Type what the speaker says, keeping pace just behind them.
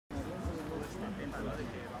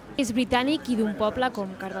És britànic i d'un poble com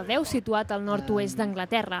Cardedeu, situat al nord-oest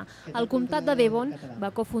d'Anglaterra. El comtat de Devon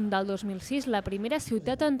va cofundar el 2006 la primera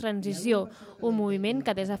ciutat en transició, un moviment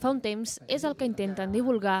que des de fa un temps és el que intenten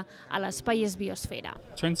divulgar a l'espai Esbiosfera.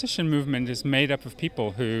 Transition movement is made up of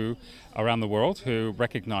people who, around the world, who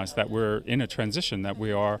recognize that we're in a transition, that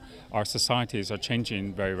our societies are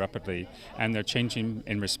changing very rapidly, and they're changing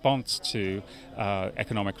in response to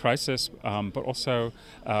economic crisis, but also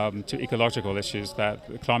to ecological issues,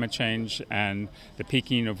 that climate change and the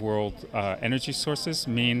peaking of world energy sources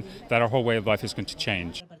mean that our whole way of life is going to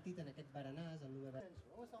change.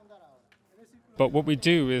 But what we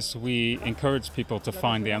do is we encourage people to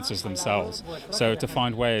find the answers themselves. So to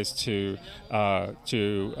find ways to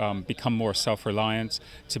become more self-reliant,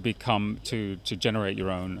 to generate your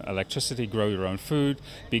own electricity, grow your own food,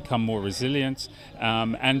 become more resilient,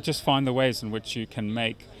 and just find the ways in which you can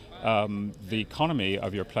make the economy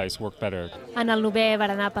of your place work better. En el 9è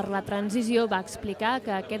berenar per la transició va explicar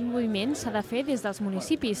que aquest moviment s'ha de fer des dels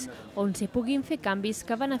municipis, on s'hi puguin fer canvis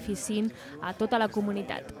que beneficiïn a tota la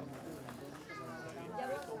comunitat.